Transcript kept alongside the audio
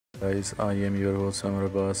Guys, I am your host Summer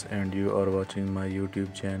Abbas and you are watching my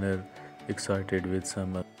YouTube channel Excited with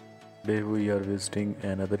Summer. Today we are visiting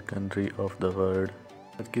another country of the world.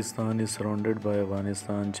 Tajikistan is surrounded by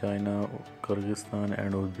Afghanistan, China, Kyrgyzstan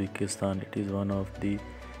and Uzbekistan. It is one of the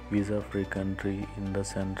visa-free country in the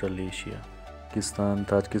Central Asia.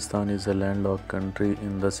 Tajikistan is a landlocked country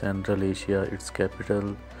in the Central Asia. Its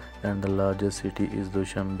capital and the largest city is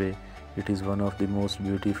Dushanbe. It is one of the most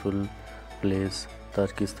beautiful places.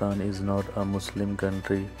 Tajikistan is not a Muslim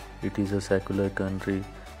country, it is a secular country.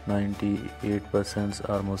 98%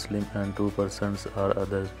 are Muslim and 2% are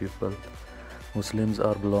other people. Muslims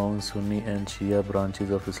are belong Sunni and Shia branches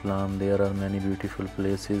of Islam. There are many beautiful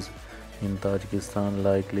places in Tajikistan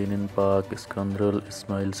like Lenin Park, Iskanderkul,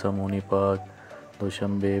 Somoni Park,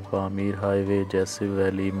 Dushanbe, Pamir Highway, Jassiv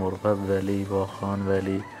Valley, Morghab Valley, Wakhan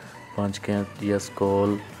Valley, Panchkent,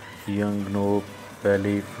 Yaskol, Yangnob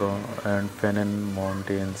Valley and Fann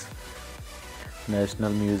Mountains,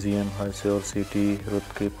 National Museum, Hysore City,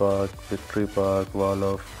 Rutki Park, Victory Park, Wall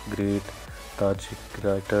of Great Tajik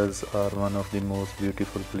writers are one of the most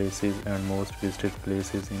beautiful places and most visited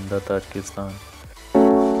places in the Tajikistan.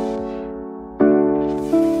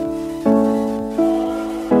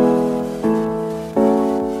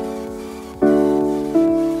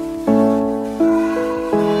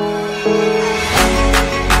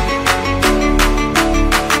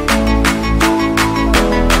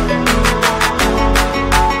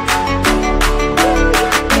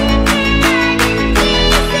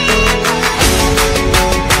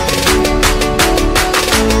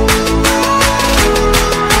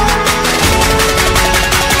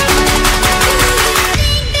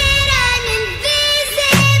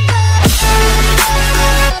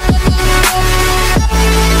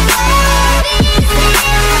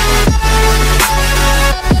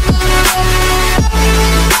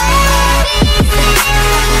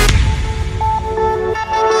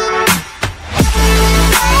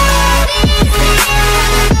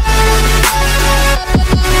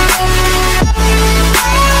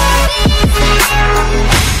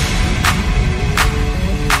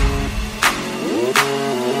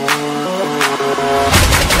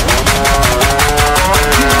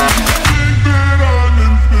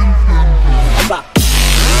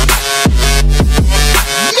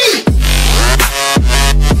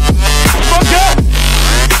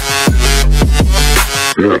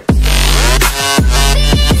 Yeah.